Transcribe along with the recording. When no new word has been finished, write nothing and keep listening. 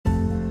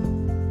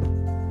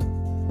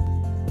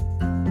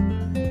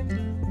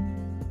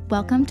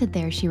Welcome to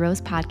There She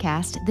Rose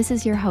podcast. This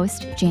is your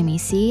host, Jamie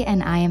C.,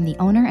 and I am the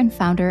owner and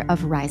founder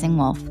of Rising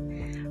Wolf.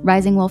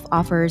 Rising Wolf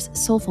offers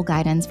soulful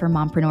guidance for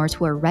mompreneurs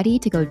who are ready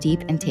to go deep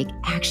and take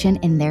action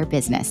in their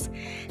business.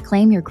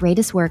 Claim your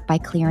greatest work by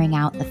clearing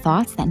out the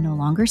thoughts that no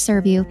longer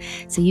serve you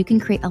so you can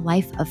create a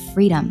life of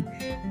freedom,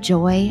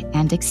 joy,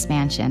 and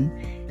expansion.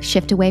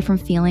 Shift away from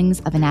feelings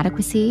of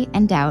inadequacy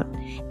and doubt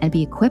and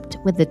be equipped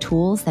with the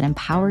tools that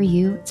empower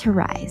you to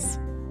rise.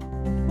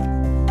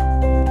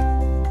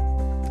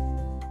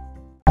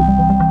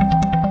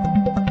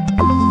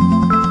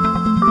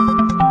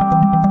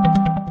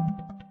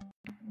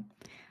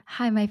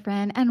 Hi, my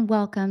friend, and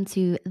welcome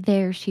to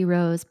There She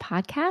Rose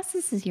podcast.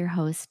 This is your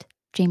host,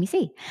 Jamie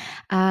C.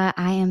 I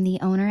am the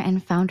owner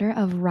and founder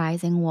of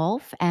Rising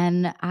Wolf,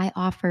 and I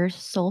offer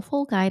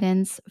soulful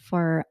guidance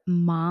for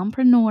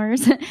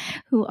mompreneurs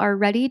who are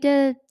ready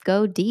to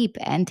go deep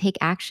and take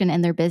action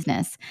in their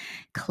business.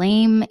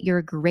 Claim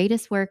your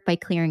greatest work by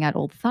clearing out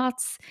old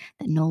thoughts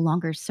that no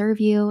longer serve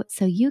you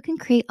so you can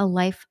create a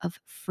life of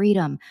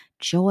freedom,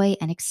 joy,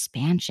 and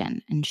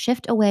expansion, and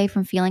shift away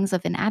from feelings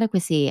of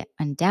inadequacy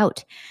and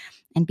doubt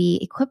and be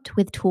equipped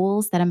with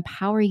tools that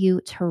empower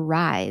you to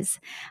rise.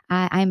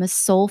 I'm a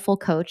soulful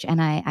coach, and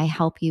I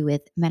help you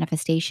with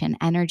manifestation,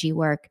 energy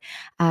work,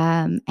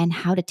 and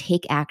how to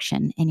take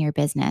action in your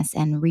business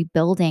and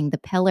rebuilding the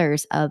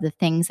pillars of the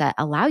things that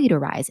allow you to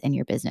rise in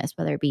your business,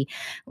 whether it be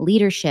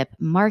leadership,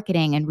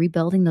 marketing, and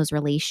rebuilding those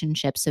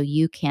relationships so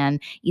you can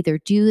either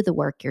do the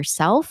work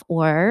yourself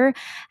or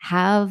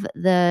have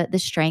the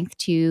strength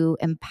to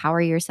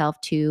empower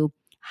yourself to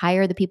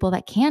hire the people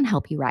that can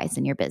help you rise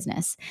in your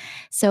business.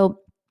 So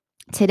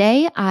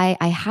today I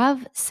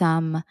have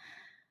some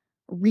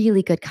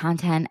really good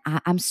content.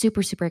 I'm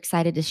super, super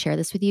excited to share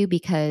this with you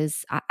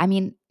because, I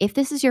mean, if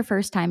this is your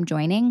first time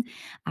joining,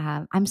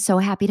 I'm so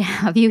happy to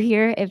have you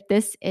here. If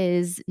this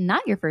is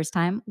not your first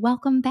time,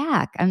 welcome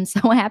back. I'm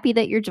so happy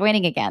that you're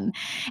joining again.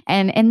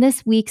 And in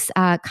this week's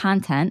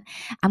content,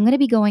 I'm going to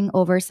be going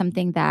over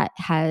something that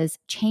has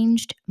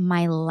changed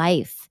my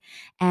life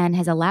and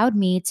has allowed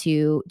me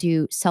to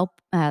do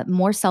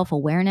more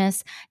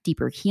self-awareness,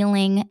 deeper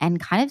healing, and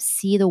kind of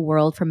see the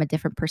world from a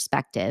different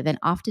perspective. And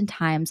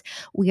oftentimes,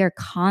 we are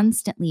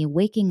constantly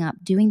waking up,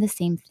 doing the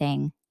same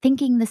thing,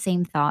 thinking the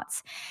same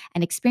thoughts,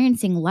 and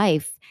experiencing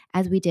life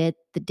as we did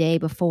the day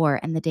before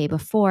and the day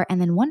before, and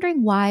then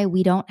wondering why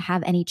we don't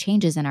have any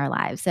changes in our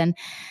lives. And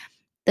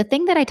the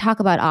thing that I talk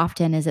about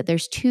often is that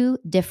there's two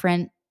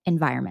different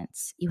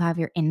environments. You have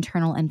your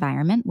internal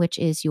environment, which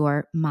is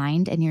your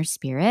mind and your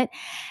spirit,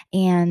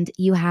 and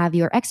you have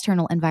your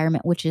external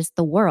environment, which is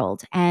the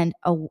world. And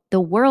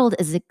the world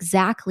is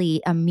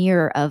exactly a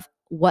mirror of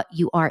what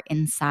you are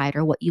inside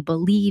or what you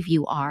believe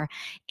you are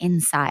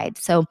inside.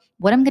 So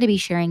what I'm going to be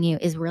sharing you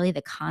is really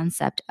the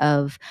concept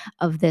of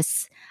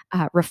this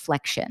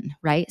reflection,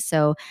 right?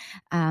 So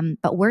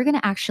but we're going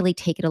to actually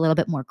take it a little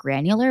bit more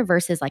granular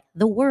versus like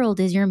the world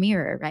is your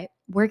mirror, right?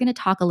 We're going to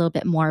talk a little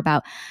bit more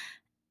about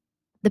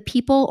the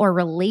people or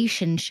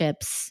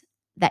relationships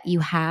that you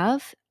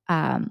have.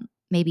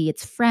 Maybe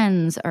it's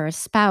friends or a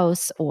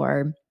spouse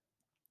or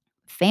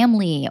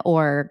family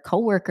or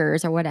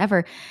coworkers or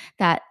whatever,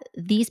 that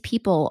these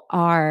people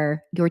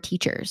are your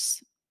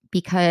teachers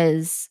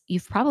because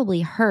you've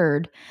probably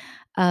heard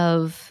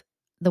of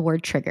the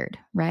word triggered,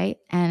 right?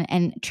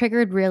 And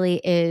triggered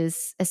really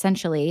is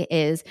essentially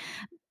is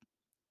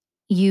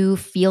you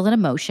feel an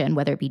emotion,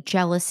 whether it be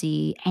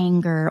jealousy,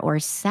 anger, or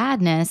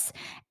sadness,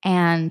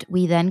 and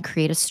we then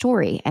create a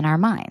story in our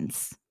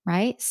minds,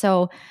 right?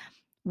 So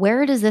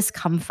where does this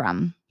come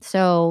from?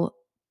 So,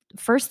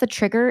 first, the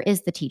trigger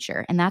is the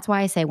teacher. And that's why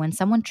I say when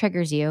someone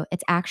triggers you,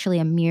 it's actually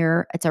a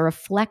mirror, it's a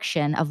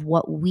reflection of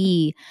what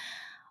we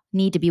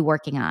need to be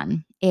working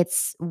on.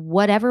 It's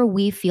whatever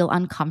we feel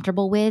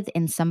uncomfortable with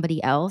in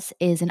somebody else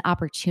is an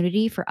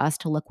opportunity for us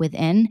to look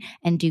within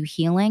and do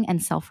healing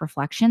and self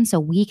reflection so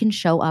we can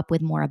show up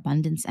with more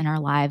abundance in our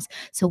lives.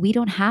 So we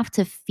don't have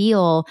to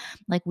feel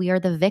like we are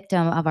the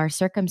victim of our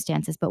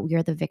circumstances, but we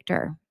are the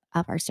victor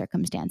of our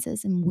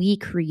circumstances, and we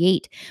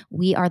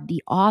are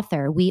the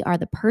author, we are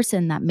the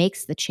person that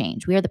makes the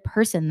change, we are the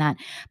person that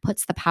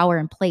puts the power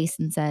in place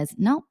and says,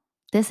 no,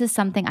 this is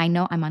something I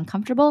know I'm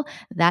uncomfortable.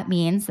 That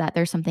means that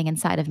there's something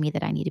inside of me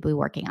that I need to be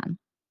working on.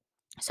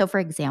 So, for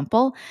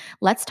example,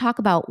 let's talk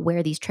about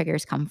where these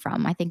triggers come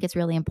from. I think it's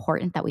really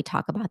important that we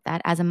talk about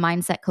that. As a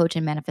mindset coach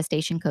and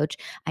manifestation coach,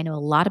 I know a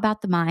lot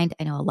about the mind.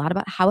 I know a lot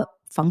about how it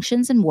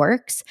functions and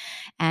works,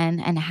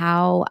 and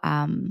how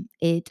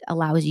it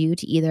allows you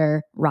to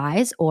either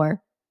rise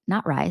or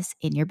not rise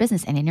in your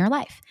business and in your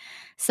life.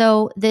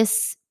 So,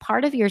 this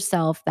part of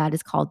yourself that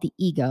is called the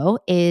ego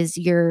is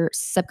your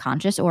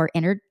subconscious or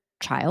inner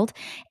child,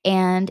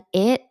 and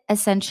it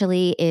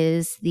essentially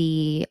is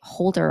the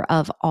holder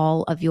of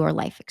all of your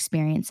life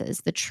experiences,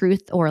 the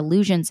truth or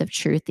illusions of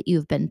truth that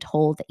you've been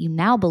told that you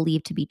now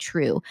believe to be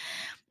true.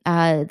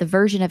 the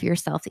version of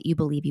yourself that you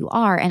believe you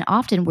are. And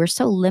often we're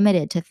so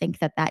limited to think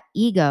that that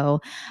ego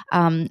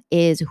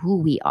is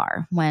who we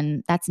are,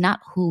 when that's not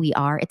who we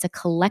are. It's a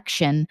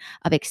collection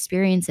of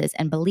experiences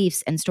and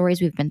beliefs and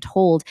stories we've been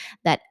told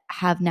that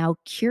have now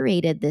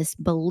curated this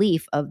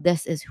belief of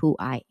this is who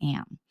I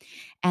am.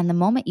 And the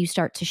moment you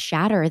start to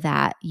shatter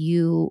that,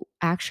 you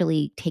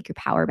actually take your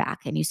power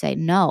back and you say,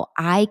 no,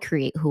 I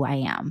create who I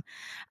am.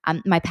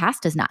 My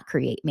past does not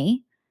create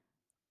me.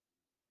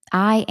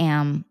 I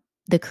am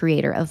the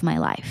creator of my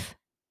life,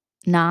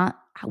 not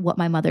what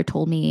my mother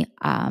told me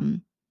I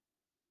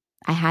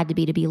had to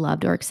be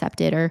loved or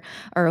accepted,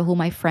 or who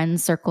my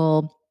friends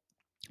circle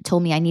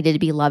told me I needed to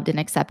be loved and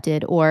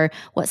accepted, or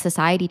what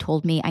society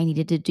told me I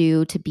needed to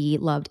do to be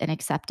loved and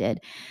accepted.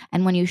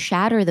 And when you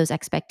shatter those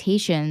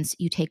expectations,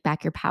 you take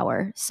back your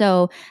power.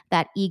 So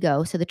that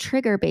ego, so the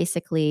trigger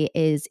basically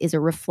is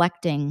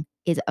reflecting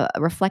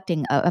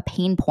a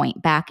pain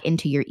point back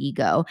into your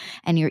ego.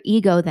 And your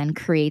ego then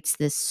creates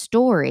this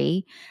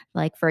story.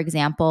 Like, for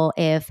example,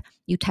 if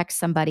you text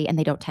somebody and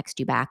they don't text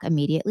you back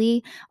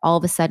immediately, all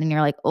of a sudden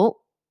you're like, oh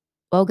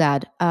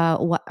God,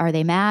 what are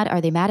they mad?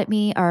 Are they mad at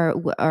me?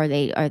 Or are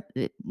they?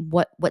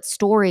 What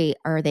story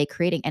are they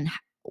creating? And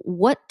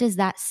what does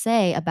that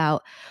say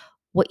about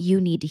what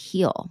you need to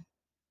heal?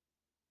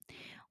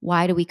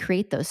 Why do we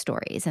create those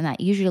stories? And that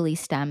usually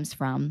stems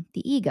from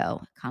the ego.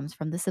 It comes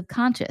from the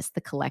subconscious,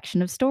 the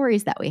collection of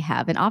stories that we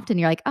have. And often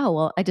you're like, oh,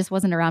 well, I just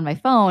wasn't around my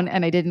phone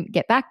and I didn't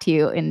get back to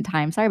you in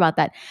time. Sorry about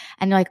that.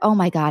 And you're like, oh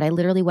my God, I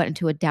literally went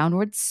into a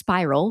downward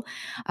spiral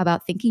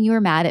about thinking you were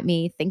mad at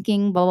me,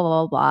 thinking blah,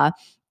 blah, blah, blah.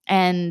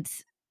 And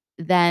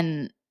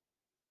then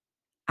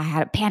I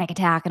had a panic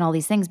attack and all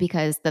these things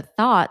because the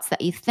thoughts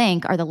that you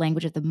think are the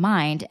language of the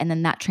mind. And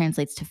then that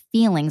translates to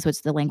feelings, which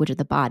is the language of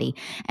the body.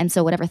 And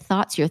so whatever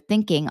thoughts you're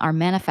thinking are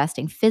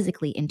manifesting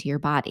physically into your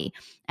body.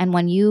 And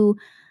when you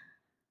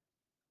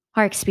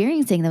are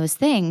experiencing those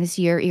things,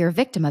 you're a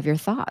victim of your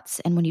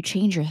thoughts. And when you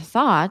change your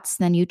thoughts,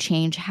 then you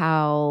change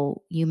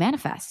how you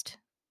manifest.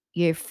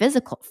 Your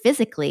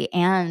physically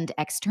and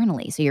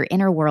externally. So your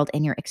inner world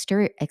and your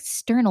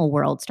external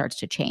world starts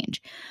to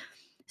change.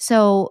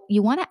 So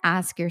you want to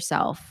ask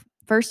yourself,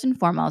 first and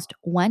foremost,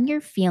 when you're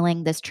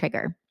feeling this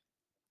trigger,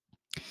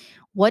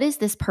 what is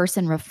this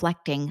person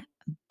reflecting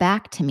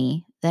back to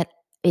me that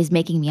is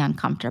making me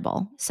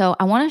uncomfortable? So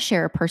I want to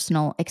share a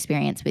personal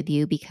experience with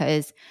you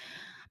because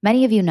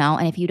many of you know,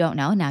 and if you don't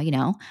know, now you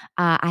know,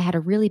 I had a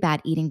really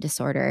bad eating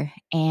disorder.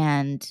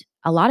 And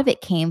a lot of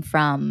it came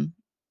from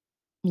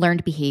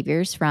learned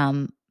behaviors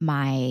from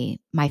my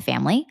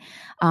family,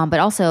 but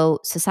also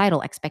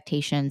societal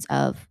expectations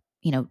of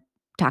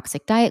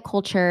toxic diet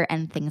culture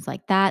and things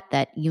like that.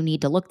 That you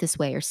need to look this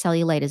way or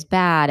cellulite is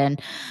bad,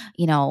 and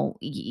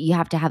you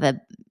have to have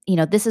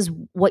this is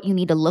what you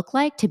need to look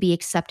like to be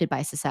accepted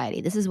by society.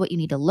 This is what you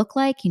need to look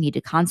like. You need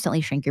to constantly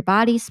shrink your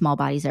body. Small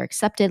bodies are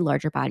accepted,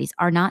 larger bodies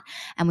are not,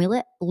 and we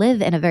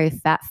live in a very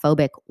fat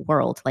phobic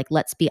world. Like,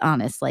 let's be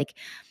honest. Like,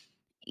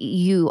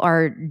 you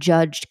are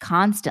judged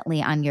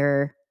constantly on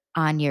your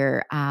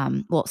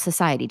well,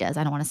 society does.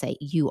 I don't want to say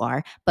you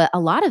are, but a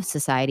lot of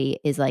society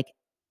is like,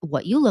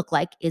 what you look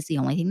like is the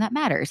only thing that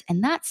matters,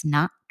 and that's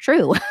not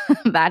true.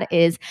 That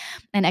is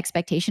an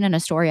expectation and a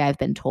story I've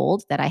been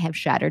told that I have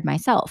shattered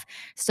myself.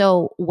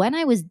 So when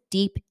I was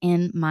deep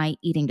in my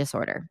eating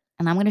disorder,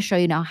 and I'm going to show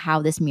you now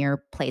how this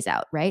mirror plays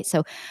out, right?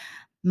 So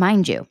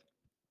mind you,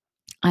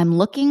 I'm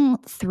looking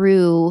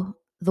through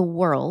the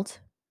world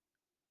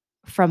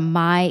from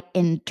my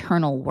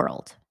internal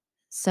world.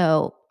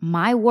 So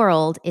my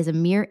world is a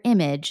mirror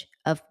image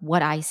of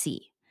what I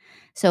see.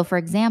 So, for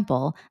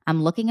example,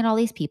 I'm looking at all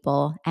these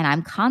people and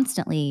I'm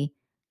constantly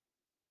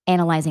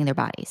analyzing their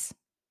bodies.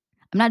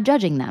 I'm not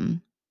judging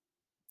them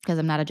because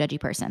I'm not a judgy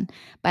person,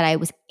 but I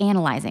was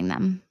analyzing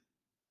them.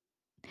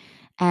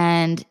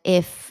 And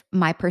if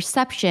my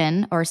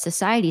perception or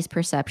society's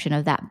perception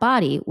of that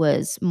body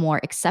was more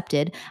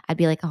accepted, I'd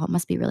be like, oh, it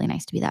must be really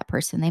nice to be that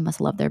person. They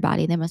must love their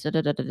body. They must da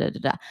da da da da da.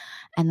 Da.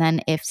 And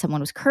then if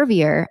someone was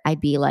curvier,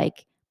 I'd be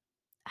like,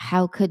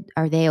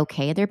 are they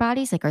okay in their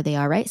bodies? Like, are they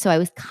all right? So I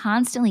was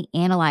constantly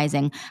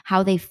analyzing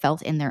how they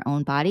felt in their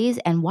own bodies.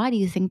 And why do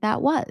you think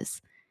that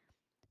was?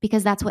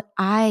 Because that's what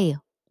I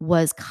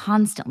was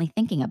constantly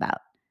thinking about.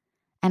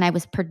 And I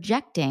was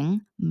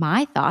projecting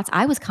my thoughts.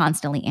 I was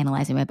constantly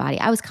analyzing my body.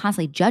 I was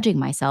constantly judging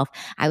myself.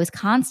 I was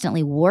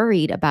constantly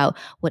worried about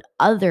what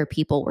other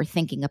people were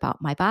thinking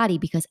about my body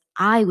because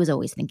I was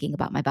always thinking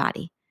about my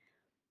body.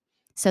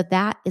 So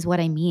that is what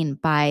I mean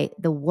by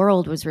the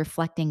world was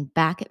reflecting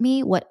back at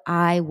me what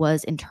I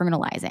was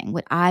internalizing,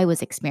 what I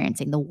was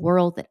experiencing, the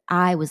world that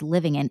I was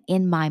living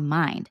in my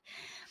mind.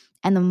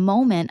 And the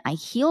moment I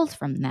healed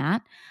from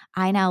that,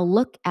 I now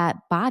look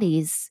at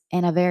bodies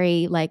in a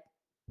very like,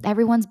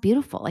 everyone's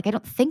beautiful. Like, I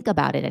don't think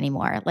about it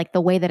anymore, like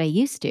the way that I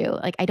used to.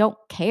 Like, I don't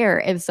care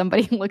if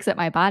somebody looks at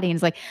my body and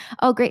is like,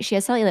 oh, great, she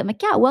has cellulite. I'm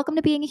like, yeah, welcome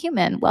to being a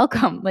human.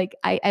 Welcome. Like,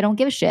 I don't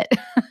give a shit.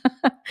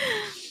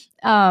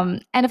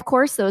 And of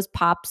course, those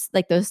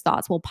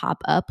thoughts will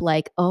pop up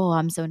like, oh,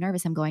 I'm so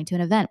nervous. I'm going to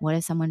an event. What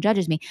if someone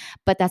judges me?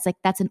 But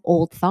that's an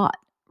old thought,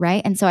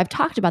 right? And so I've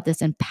talked about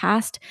this in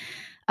past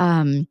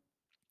um,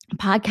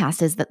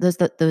 podcasts, is that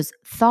those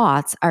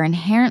thoughts are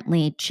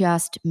inherently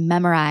just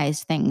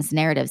memorized things,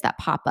 narratives that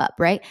pop up,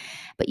 right?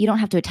 But you don't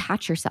have to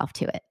attach yourself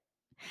to it.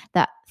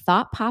 That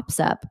thought pops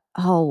up.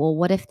 Oh, well,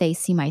 what if they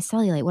see my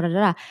cellulite? What, da,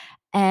 da, da.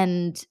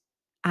 And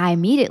I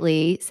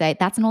immediately say,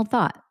 that's an old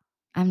thought.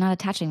 I'm not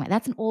attaching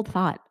that's an old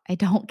thought. I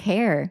don't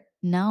care.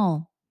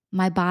 No,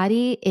 my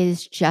body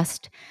is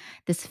just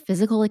this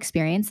physical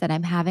experience that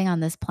I'm having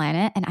on this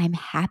planet, and I'm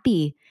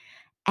happy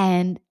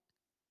and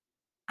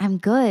I'm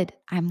good.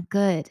 I'm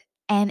good.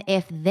 And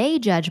if they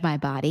judge my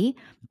body,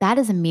 that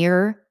is a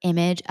mirror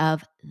image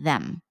of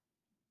them.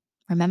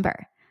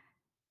 Remember,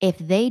 if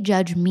they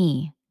judge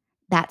me,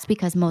 that's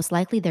because most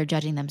likely they're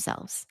judging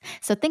themselves.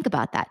 So think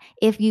about that.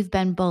 If you've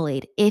been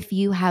bullied, if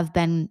you have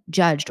been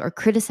judged or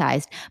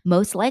criticized,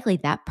 most likely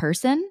that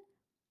person,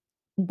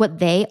 what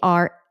they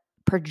are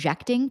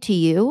projecting to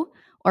you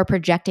or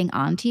projecting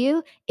onto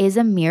you is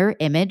a mirror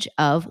image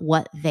of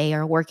what they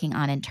are working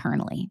on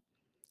internally.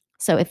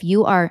 So if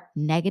you are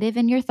negative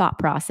in your thought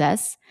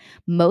process,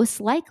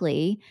 most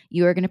likely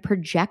you are going to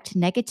project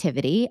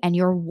negativity, and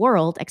your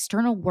world,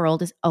 external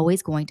world, is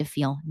always going to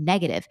feel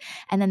negative.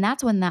 And then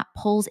that's when that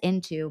pulls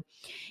into,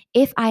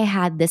 if I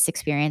had this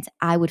experience,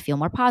 I would feel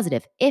more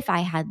positive. If I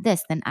had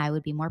this, then I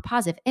would be more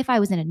positive. If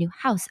I was in a new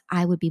house,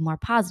 I would be more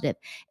positive.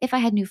 If I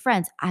had new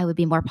friends, I would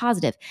be more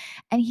positive.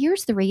 And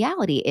here's the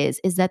reality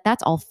is that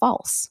that's all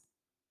false.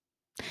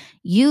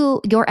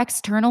 Your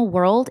external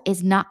world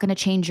is not going to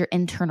change your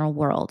internal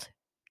world.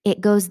 It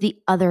goes the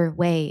other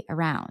way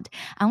around.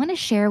 I want to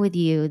share with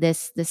you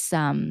this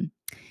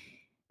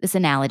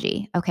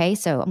analogy. Okay,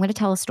 so I'm going to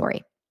tell a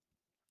story.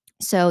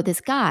 So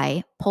this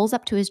guy pulls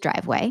up to his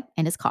driveway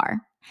in his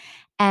car,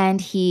 and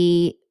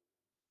he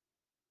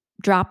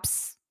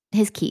drops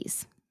his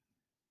keys.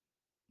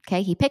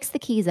 Okay, he picks the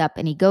keys up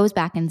and he goes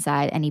back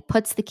inside and he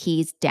puts the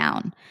keys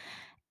down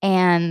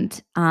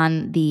and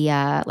on the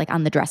like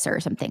on the dresser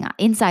or something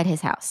inside his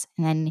house.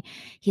 And then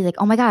he's like,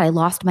 "Oh my god, I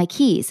lost my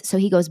keys." So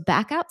he goes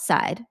back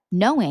outside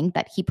knowing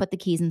that he put the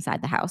keys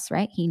inside the house,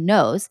 right? He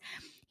knows.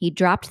 He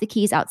dropped the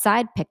keys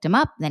outside, picked them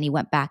up, then he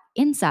went back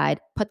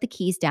inside, put the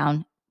keys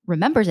down,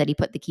 remembers that he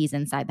put the keys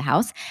inside the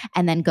house,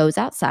 and then goes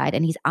outside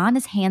and he's on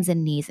his hands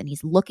and knees and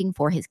he's looking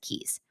for his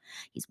keys.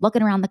 He's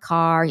looking around the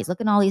car, he's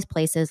looking all these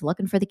places,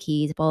 looking for the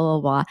keys, blah, blah,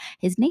 blah.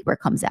 His neighbor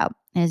comes out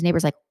and his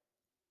neighbor's like,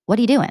 "What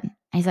are you doing?"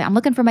 And he's like, "I'm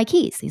looking for my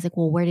keys." He's like,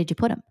 "Well, where did you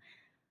put them?"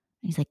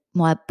 And he's like,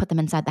 "Well, I put them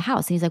inside the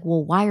house." And he's like,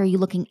 "Well, why are you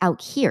looking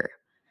out here?"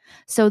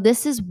 So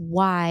this is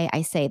why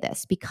I say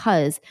this,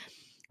 because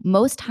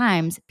most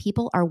times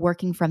people are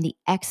working from the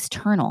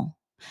external.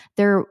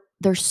 They're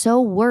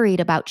so worried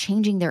about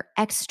changing their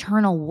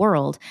external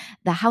world,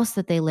 the house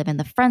that they live in,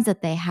 the friends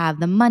that they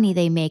have, the money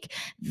they make,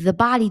 the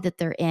body that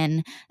they're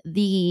in,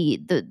 the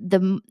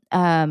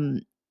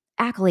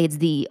accolades,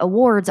 the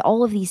awards,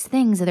 all of these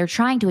things that they're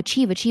trying to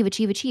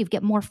achieve,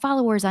 get more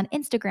followers on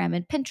Instagram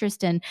and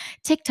Pinterest and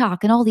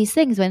TikTok and all these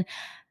things, when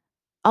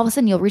all of a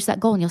sudden you'll reach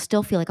that goal and you'll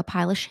still feel like a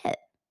pile of shit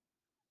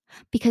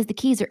because the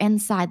keys are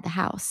inside the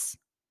house.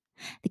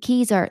 The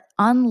keys are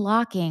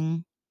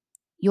unlocking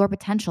your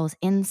potential is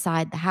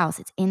inside the house.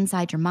 It's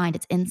inside your mind.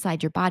 It's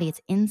inside your body. It's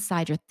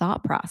inside your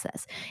thought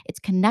process. It's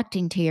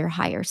connecting to your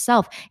higher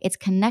self. It's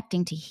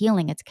connecting to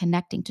healing. It's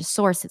connecting to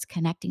source. It's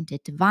connecting to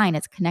divine.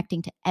 It's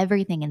connecting to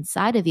everything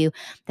inside of you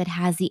that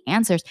has the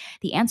answers.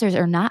 The answers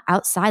are not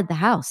outside the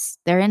house,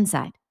 they're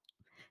inside.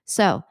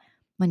 So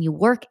when you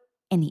work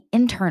in the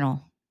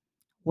internal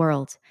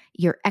world,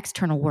 your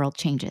external world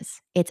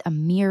changes. It's a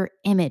mirror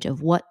image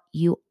of what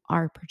you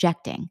are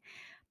projecting.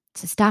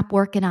 So stop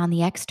working on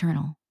the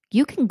external.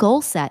 You can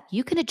goal set,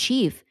 you can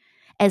achieve,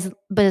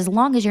 but as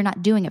long as you're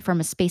not doing it from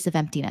a space of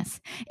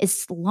emptiness,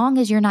 as long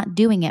as you're not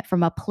doing it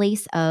from a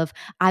place of,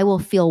 I will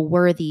feel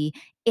worthy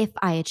if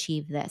I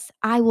achieve this,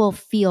 I will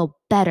feel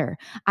better,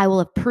 I will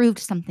have proved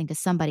something to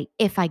somebody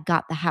if I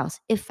got the house,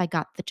 if I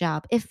got the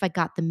job, if I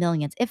got the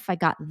millions, if I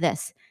got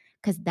this,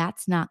 because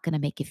that's not going to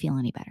make you feel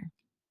any better.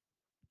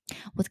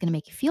 What's going to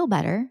make you feel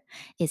better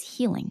is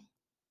healing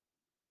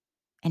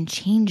and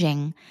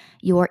changing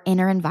your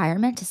inner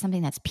environment to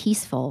something that's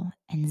peaceful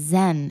and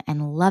zen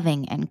and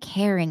loving and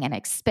caring and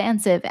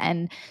expansive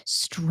and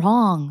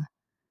strong.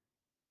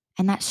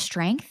 And that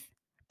strength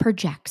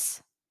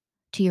projects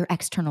to your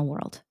external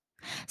world.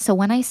 So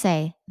when I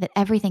say that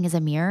everything is a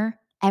mirror,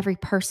 every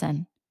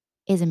person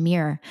is a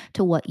mirror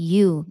to what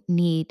you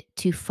need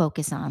to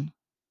focus on.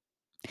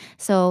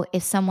 So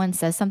if someone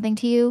says something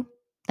to you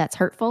that's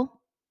hurtful,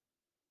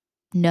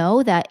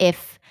 know that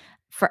if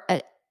for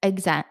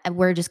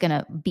we're just going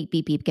to beep,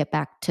 beep, beep, get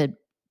back to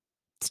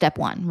step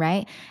one,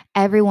 right?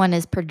 Everyone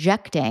is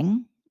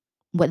projecting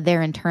what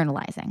they're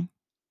internalizing,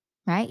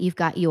 right? You've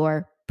got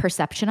your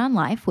perception on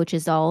life, which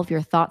is all of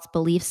your thoughts,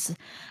 beliefs,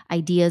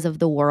 ideas of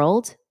the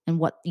world and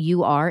what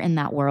you are in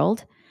that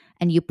world.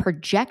 And you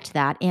project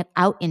that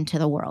out into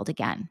the world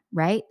again,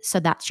 right? So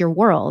that's your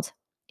world,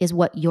 is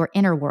what your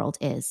inner world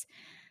is.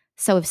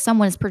 So if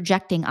someone is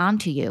projecting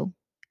onto you,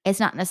 it's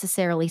not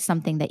necessarily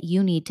something that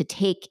you need to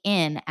take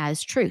in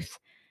as truth.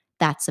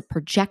 That's a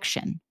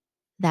projection.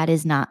 That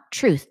is not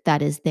truth.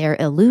 That is their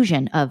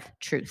illusion of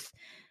truth.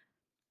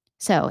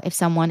 So if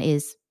someone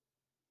is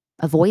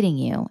avoiding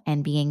you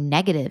and being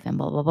negative and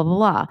blah, blah, blah, blah,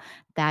 blah,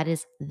 that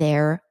is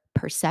their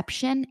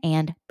perception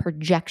and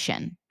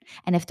projection.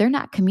 And if they're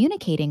not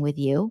communicating with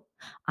you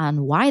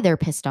on why they're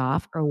pissed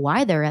off or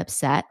why they're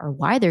upset or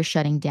why they're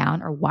shutting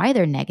down or why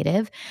they're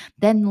negative,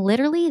 then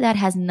literally that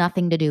has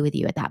nothing to do with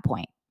you at that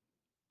point.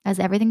 Has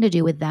everything to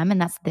do with them,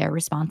 and that's their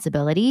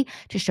responsibility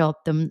to show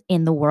up them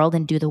in the world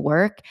and do the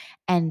work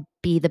and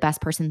be the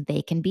best person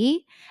they can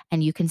be.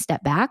 And you can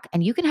step back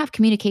and you can have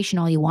communication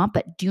all you want,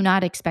 but do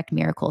not expect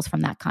miracles from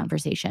that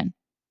conversation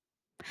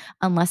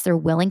unless they're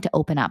willing to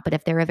open up. But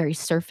if they're a very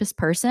surface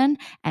person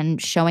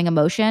and showing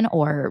emotion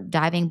or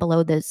diving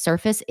below the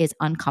surface is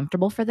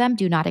uncomfortable for them,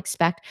 do not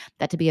expect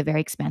that to be a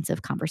very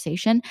expansive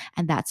conversation.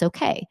 And that's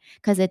okay,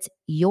 because it's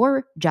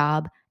your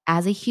job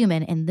as a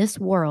human in this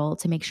world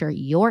to make sure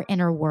your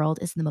inner world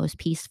is the most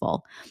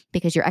peaceful,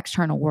 because your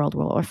external world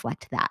will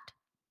reflect that.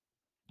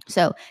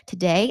 So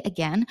today,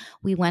 again,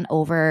 we went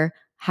over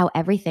how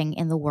everything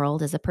in the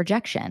world is a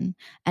projection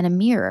and a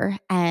mirror.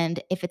 And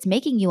if it's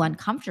making you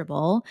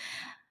uncomfortable,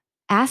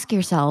 ask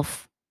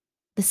yourself,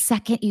 the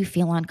second you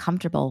feel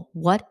uncomfortable,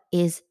 what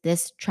is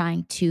this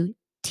trying to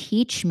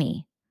teach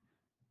me?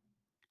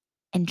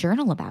 And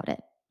journal about it.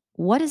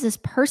 What is this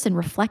person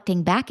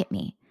reflecting back at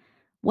me?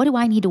 What do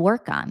I need to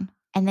work on?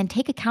 And then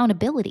take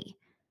accountability.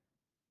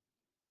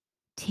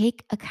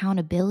 Take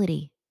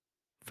accountability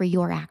for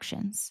your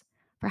actions,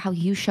 for how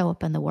you show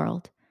up in the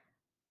world.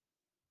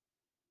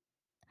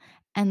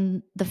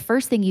 And the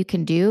first thing you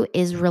can do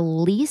is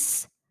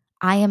release,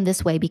 I am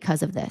this way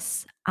because of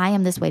this. I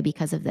am this way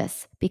because of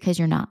this, because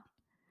you're not.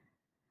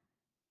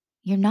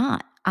 You're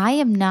not. I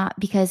am not,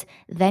 because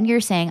then you're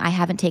saying I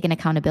haven't taken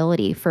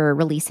accountability for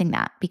releasing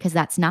that, because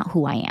that's not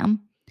who I am.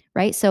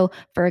 Right. So,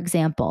 for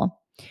example,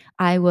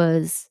 I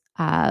was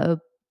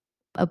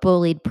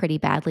bullied pretty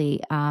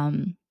badly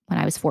when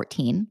I was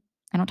 14.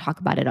 I don't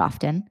talk about it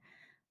often,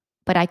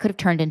 but I could have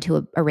turned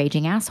into a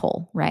raging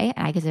asshole. Right.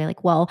 And I could say,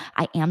 like, well,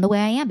 I am the way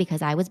I am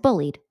because I was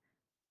bullied.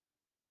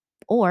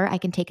 Or I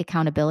can take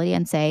accountability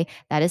and say,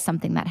 that is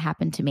something that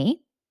happened to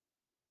me.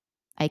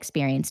 I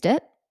experienced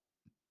it,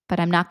 but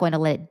I'm not going to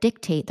let it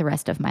dictate the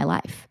rest of my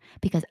life,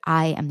 because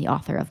I am the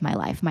author of my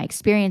life. My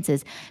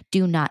experiences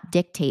do not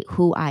dictate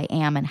who I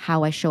am and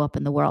how I show up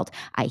in the world.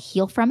 I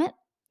heal from it.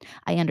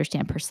 I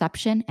understand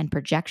perception and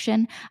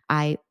projection.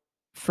 I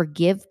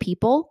forgive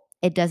people.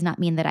 It does not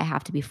mean that I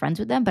have to be friends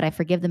with them, but I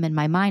forgive them in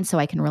my mind so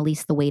I can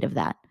release the weight of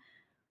that.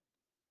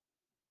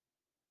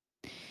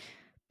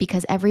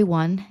 Because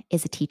everyone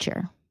is a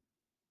teacher.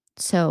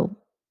 So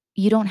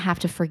you don't have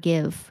to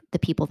forgive the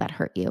people that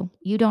hurt you.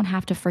 You don't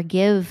have to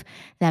forgive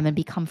them and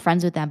become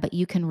friends with them, but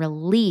you can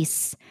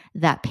release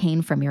that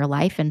pain from your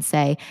life and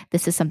say,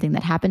 this is something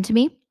that happened to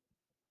me,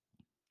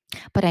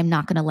 but I'm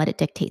not going to let it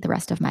dictate the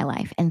rest of my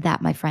life. And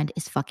that, my friend,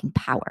 is fucking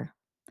power.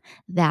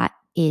 That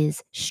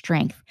is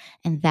strength.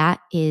 And that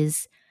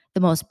is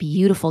the most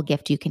beautiful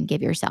gift you can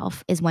give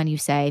yourself, is when you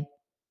say,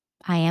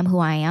 I am who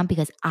I am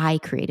because I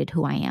created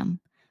who I am,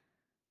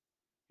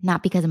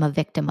 not because I'm a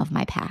victim of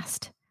my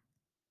past.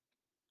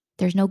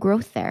 There's no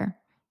growth there.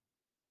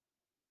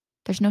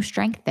 There's no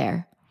strength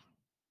there.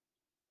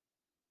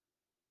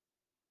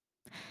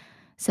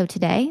 So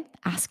today,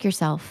 ask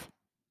yourself,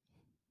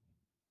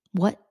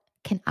 what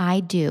can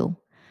I do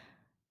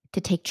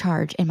to take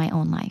charge in my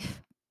own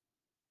life?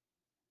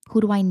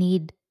 Who do I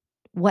need?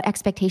 What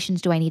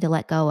expectations do I need to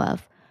let go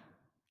of?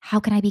 How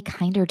can I be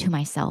kinder to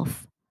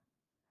myself?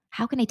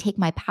 How can I take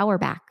my power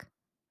back?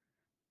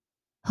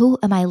 Who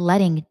am I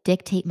letting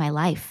dictate my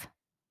life?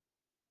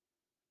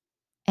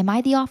 Am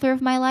I the author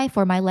of my life,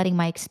 or am I letting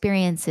my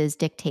experiences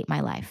dictate my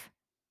life?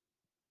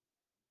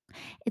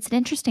 It's an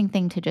interesting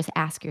thing to just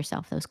ask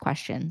yourself those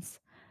questions,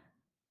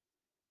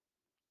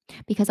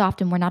 because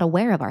often we're not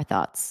aware of our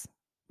thoughts.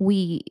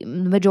 The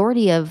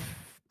majority of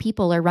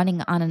people are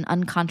running on an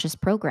unconscious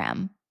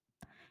program.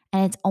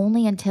 And it's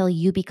only until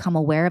you become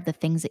aware of the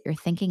things that you're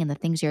thinking and the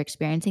things you're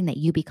experiencing that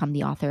you become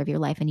the author of your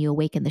life and you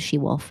awaken the she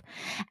wolf.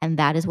 And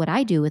that is what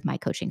I do with my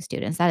coaching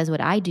students. That is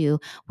what I do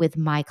with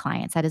my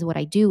clients. That is what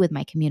I do with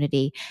my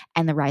community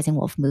and the Rising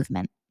Wolf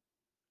movement.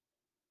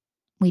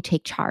 We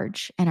take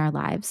charge in our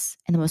lives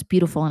in the most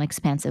beautiful and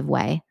expansive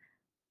way.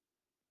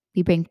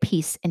 We bring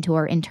peace into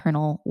our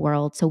internal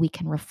world so we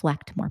can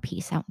reflect more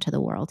peace out into the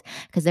world,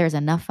 because there's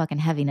enough fucking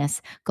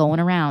heaviness going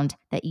around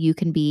that you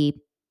can be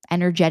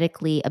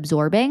energetically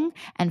absorbing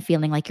and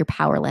feeling like you're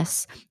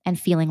powerless and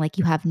feeling like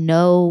you have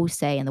no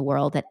say in the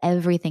world, that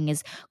everything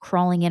is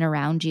crawling in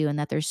around you and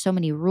that there's so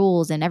many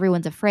rules and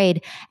everyone's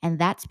afraid. And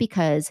that's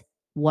because,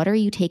 what are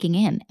you taking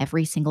in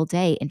every single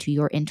day into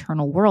your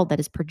internal world that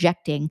is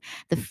projecting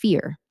the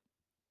fear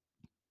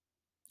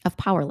of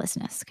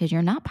powerlessness? Because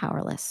you're not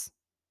powerless.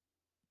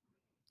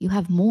 You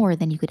have more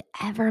than you could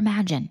ever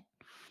imagine.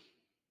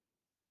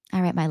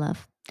 All right, my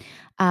love.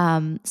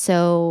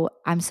 So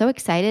I'm so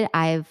excited.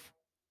 I've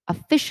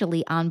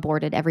officially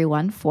onboarded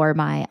everyone for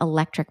my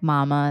Electric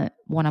Mama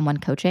one-on-one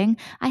coaching.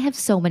 I have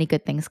so many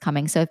good things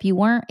coming. So if you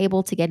weren't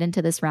able to get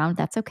into this round,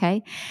 that's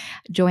okay.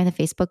 Join the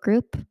Facebook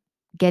group,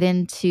 get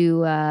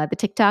into the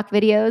TikTok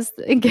videos,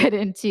 get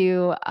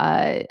into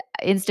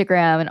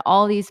Instagram and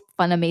all these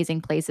fun,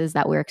 amazing places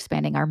that we're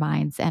expanding our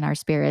minds and our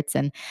spirits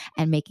and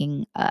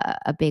making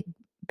a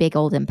big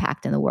old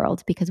impact in the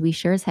world because we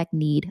sure as heck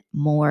need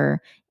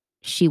more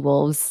she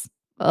wolves.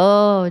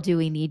 Oh, do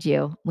we need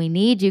you? We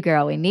need you,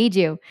 girl. We need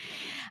you.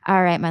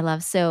 All right, my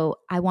love. So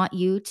I want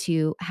you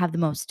to have the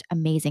most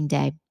amazing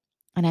day.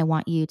 And I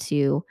want you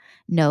to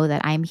know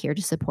that I'm here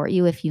to support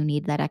you if you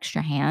need that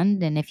extra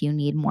hand. And if you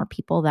need more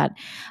people that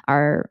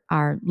are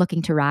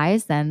looking to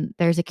rise, then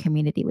there's a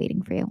community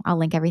waiting for you. I'll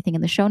link everything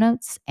in the show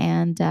notes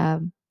and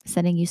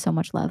sending you so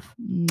much love.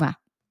 Bye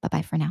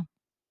bye for now.